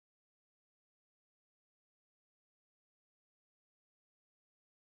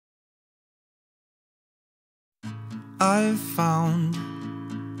I've found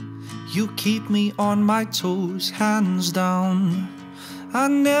you keep me on my toes, hands down. I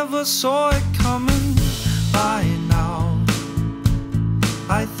never saw it coming by now.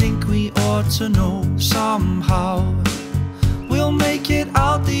 I think we ought to know somehow. We'll make it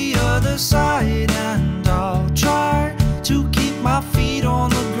out the other side, and I'll try to keep my feet on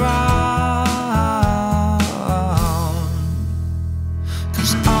the ground.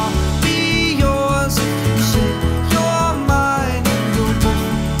 'Cause I'll be yours if you say you're mine, and we'll both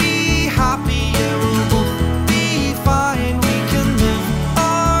be happy, yeah, we'll both be fine. We can live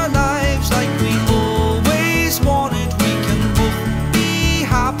our lives like we always wanted. We can both be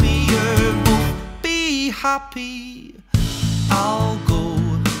happy, yeah, both be happy. I'll go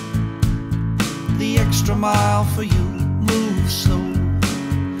the extra mile for you, move slow.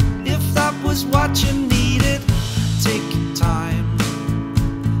 If that was what you needed, take your time.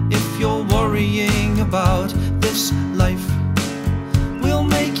 If you're worrying about this life, we'll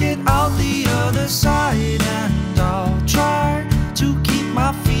make it out the other side, and I'll try to keep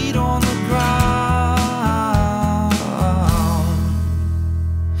my feet on the ground.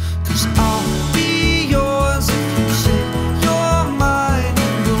 'Cause I'll be yours if you say you're mine,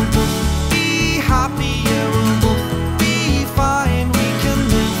 and we'll both be happy, yeah, we'll both be fine. We can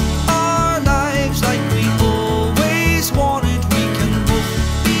live our lives like we always wanted. We can both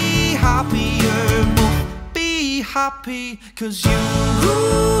be happy, yeah, both be happy. 'Cause you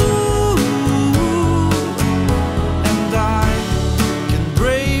and I can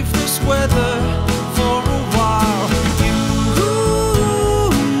brave this weather for a while. You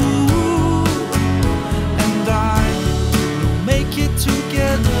and I will make it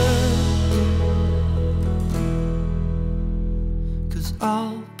together. 'Cause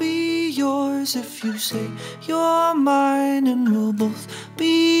I'll be yours if you say you're mine, and we'll both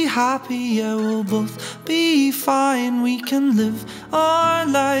be happy, yeah, we'll both be fine. We can live our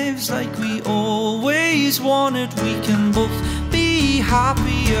lives like we always wanted. We can both be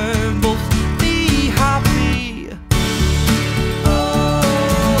happy, yeah, both be happy.